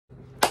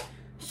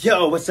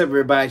Yo, what's up,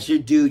 everybody? It's your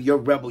dude, your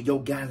rebel,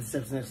 your guy, the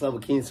Steps Next Level,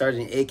 King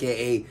Sergeant,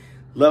 aka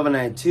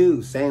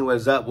Love92, saying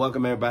what's up.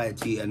 Welcome, everybody,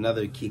 to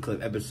another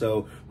KeeKlip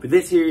episode. For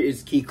this here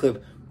is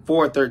KeeKlip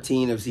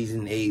 413 of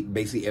Season 8,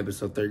 basically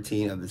Episode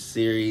 13 of the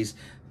series.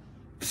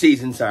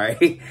 Season,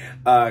 sorry.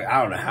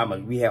 I don't know how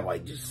much. We have,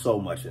 like, just so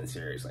much in the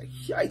series. Like,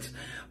 yikes.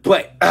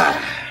 But,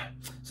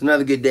 it's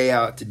another good day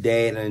out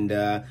today, and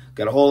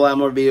got a whole lot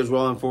more videos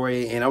rolling for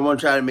you, and I want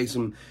to try to make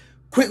some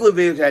quick little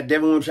videos. I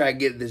definitely want to try to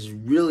get this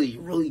really,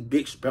 really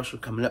big special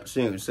coming up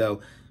soon.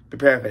 So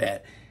prepare for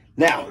that.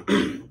 Now,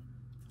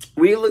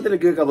 we looked at a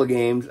good couple of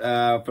games.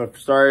 For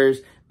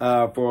starters,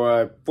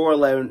 for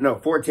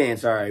 410,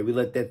 sorry. We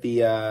looked at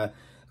the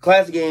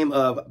classic game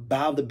of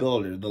Bob the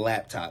Builder, the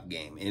laptop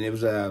game. And it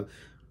was a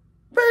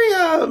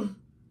very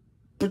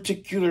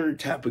particular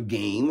type of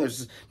game.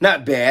 It's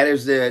not bad. It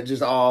was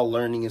just all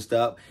learning and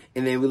stuff.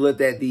 And then we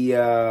looked at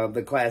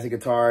the classic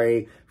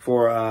Atari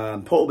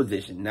for pole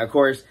position. Now, of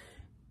course,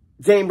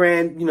 same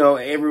brand, you know,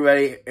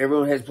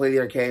 everyone has played the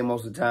arcade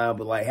most of the time,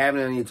 but like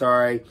having it on the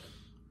Atari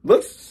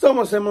looks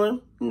somewhat similar,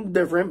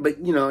 different,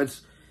 but you know,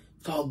 it's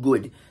all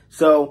good.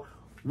 So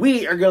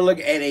we are going to look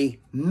at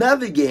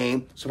another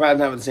game,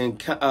 surprisingly not with the same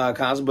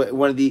console, but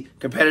one of the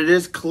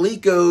competitors,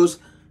 Coleco's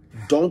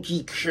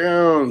Donkey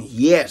Kong.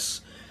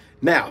 Yes.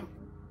 Now,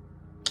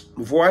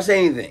 before I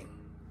say anything,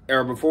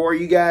 or before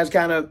you guys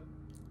kind of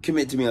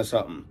commit to me on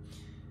something,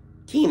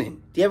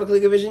 Keenan, do you have a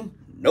ColecoVision?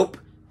 Nope.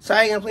 So how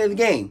are you going to play the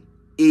game?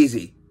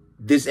 Easy.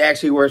 This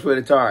actually works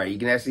with Atari. You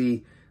can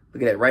actually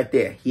look at it right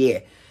there. Yeah.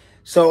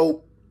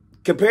 So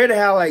compared to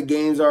how like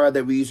games are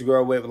that we used to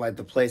grow up with like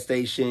the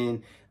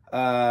PlayStation,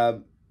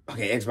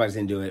 okay, Xbox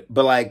didn't do it,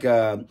 but like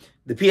the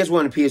PS1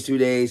 and PS2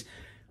 days,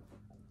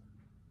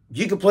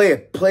 you could play a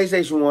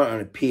PlayStation 1 on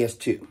a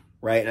PS2,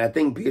 right? And I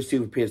think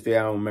PS2 or PS3,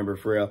 I don't remember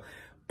for real.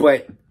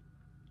 But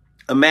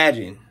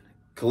imagine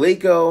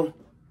Coleco,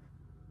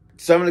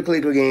 some of the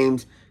Coleco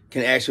games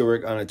can actually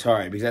work on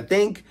Atari, because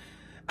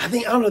I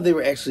don't know if they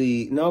were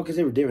actually, no, because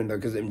they were different, though,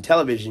 because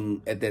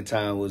television at that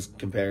time was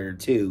competitor,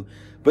 too.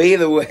 But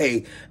either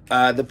way,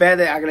 the fact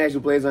that I can actually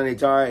play this on the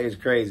Atari is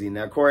crazy.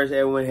 Now, of course,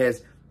 everyone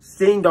has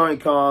seen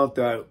Donkey Kong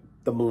throughout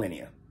the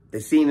millennia.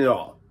 They've seen it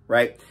all,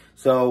 right?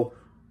 So,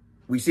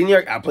 I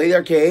played the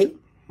arcade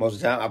most of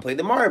the time. I played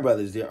the Mario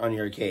Brothers on the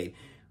arcade.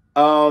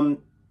 Not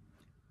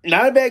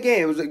a bad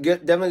game. It was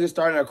definitely a good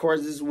start. And, of course,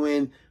 this is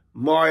when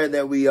Mario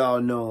that we all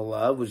know and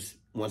love was,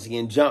 once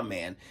again,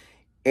 Jumpman.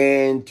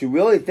 And to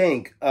really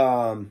think,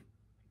 yeah, and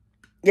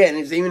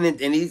it's he even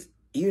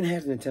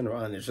has Nintendo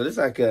on there. So this is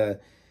like a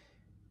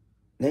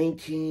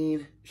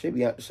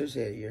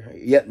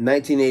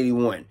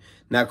 1981.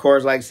 Now, of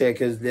course, like I said,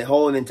 because the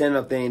whole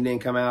Nintendo thing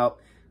didn't come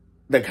out,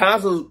 the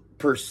console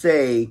per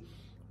se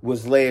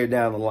was later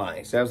down the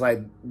line. So that was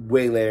like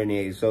way later in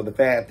the 80s. So the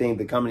fact, I think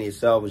the company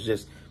itself was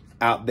just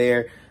out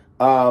there.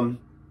 But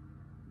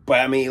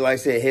I mean, like I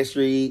said,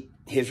 history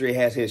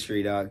has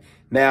history, dog.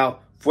 Now,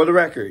 for the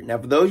record, now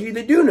for those of you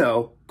that do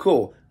know,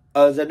 cool.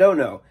 Others that don't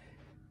know,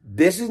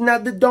 this is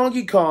not the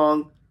Donkey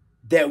Kong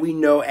that we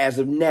know as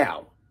of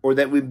now, or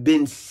that we've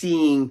been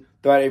seeing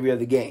throughout every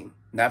other game.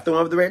 Not the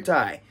one with the red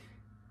tie.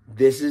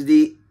 This is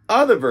the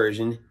other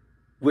version,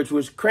 which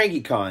was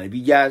Cranky Kong. If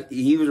you guys,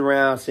 he was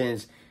around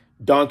since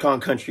Donkey Kong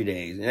Country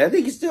days, and I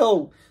think he's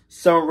still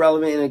somewhat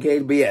relevant in the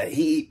case. But yeah,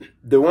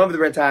 the one with the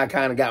red tie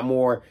kind of got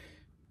more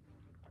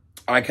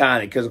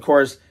iconic because, of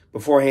course,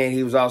 beforehand,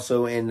 he was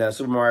also in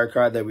Super Mario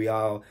Kart that we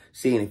all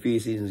seen a few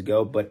seasons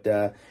ago. But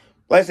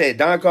like I said,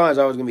 Donkey Kong is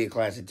always going to be a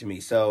classic to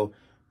me. So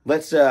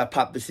let's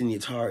pop this in the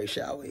Atari,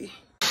 shall we?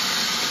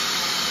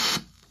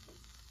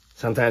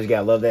 Sometimes you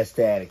got to love that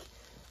static.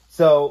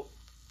 So,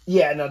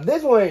 yeah, now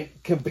this one,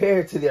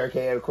 compared to the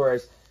arcade, of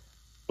course,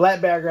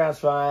 black background's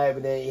fine,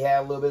 but then you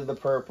have a little bit of the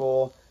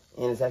purple,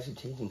 and it's actually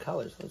changing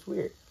colors. So it's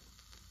weird.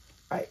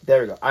 All right,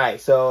 there we go. All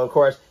right, so, of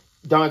course,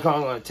 Donkey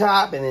Kong on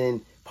top, and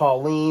then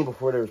Pauline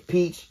before there was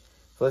Peach.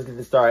 So let's get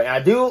this started. And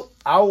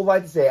I would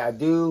like to say, I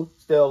do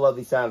still love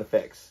these sound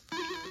effects.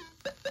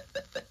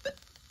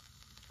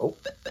 Oh,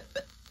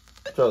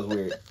 that was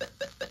weird.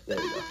 There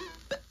we go.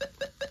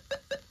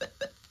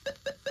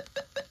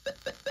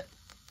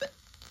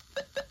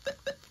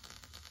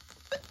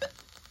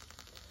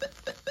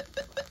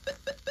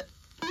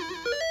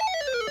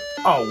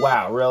 Oh,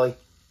 wow, really?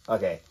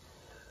 Okay.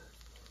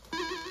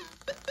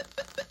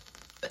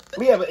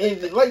 Yeah, but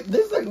like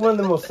this is like one of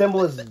the most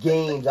simplest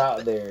games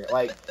out there.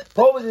 Like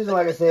pole position,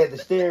 like I said, the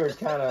steering is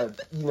kind of,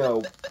 you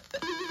know.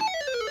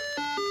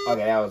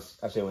 Okay, I should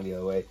have went the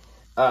other way.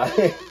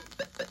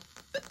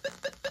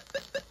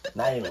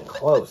 Not even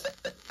close.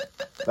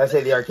 Like I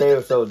said, the arcade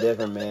was so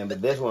different, man.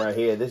 But this one right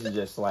here, this is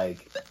just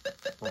like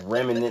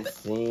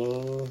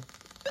reminiscing.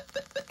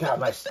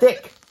 God, my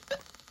stick.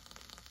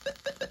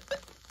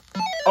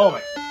 Oh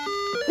my!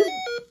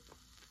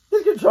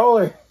 This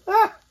controller.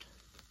 Ah.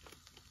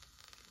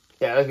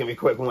 Yeah, that's going to be a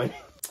quick one.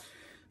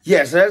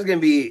 Yeah, so that's going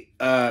to be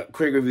a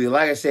quick review.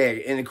 Like I said,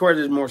 and of course,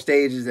 there's more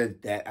stages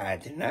that I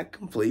did not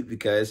complete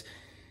because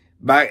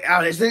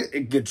It's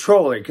a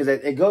controller because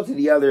it goes to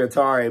the other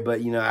Atari,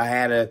 but you know I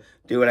had to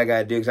do what I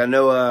gotta do because I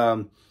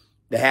know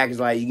the hack is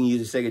like you can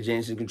use a Sega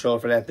Genesis controller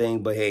for that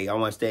thing, but hey, I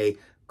want to stay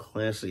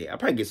classy. I'll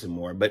probably get some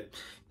more, but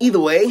either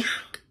way,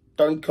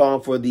 starting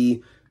calling for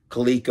the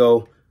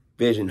Coleco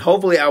Vision.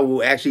 Hopefully, I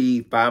will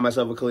actually find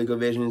myself a Coleco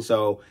Vision,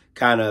 so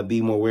kind of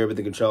be more weird with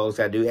the controls.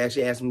 I do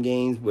actually have some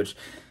games, which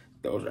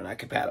those are not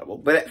compatible,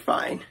 but that's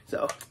fine.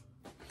 So,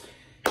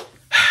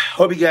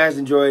 hope you guys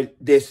enjoyed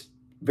this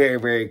very,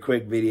 very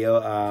quick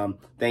video.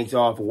 Thanks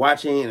all for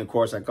watching. And of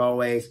course, like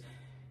always,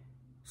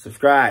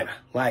 subscribe,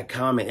 like,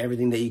 comment,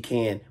 everything that you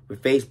can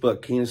with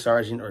Facebook, Keenan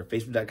Sargent, or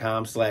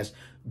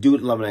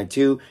Facebook.com/Dude1192.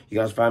 You can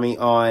also find me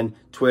on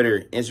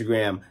Twitter,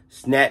 Instagram,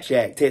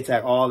 Snapchat,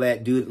 TikTok, all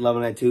that,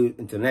 Dude1192.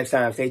 Until next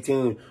time, stay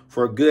tuned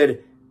for a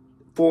good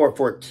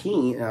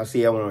 414. And I'll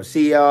see y'all when I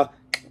see y'all.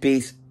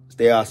 Peace.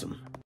 Stay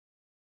awesome.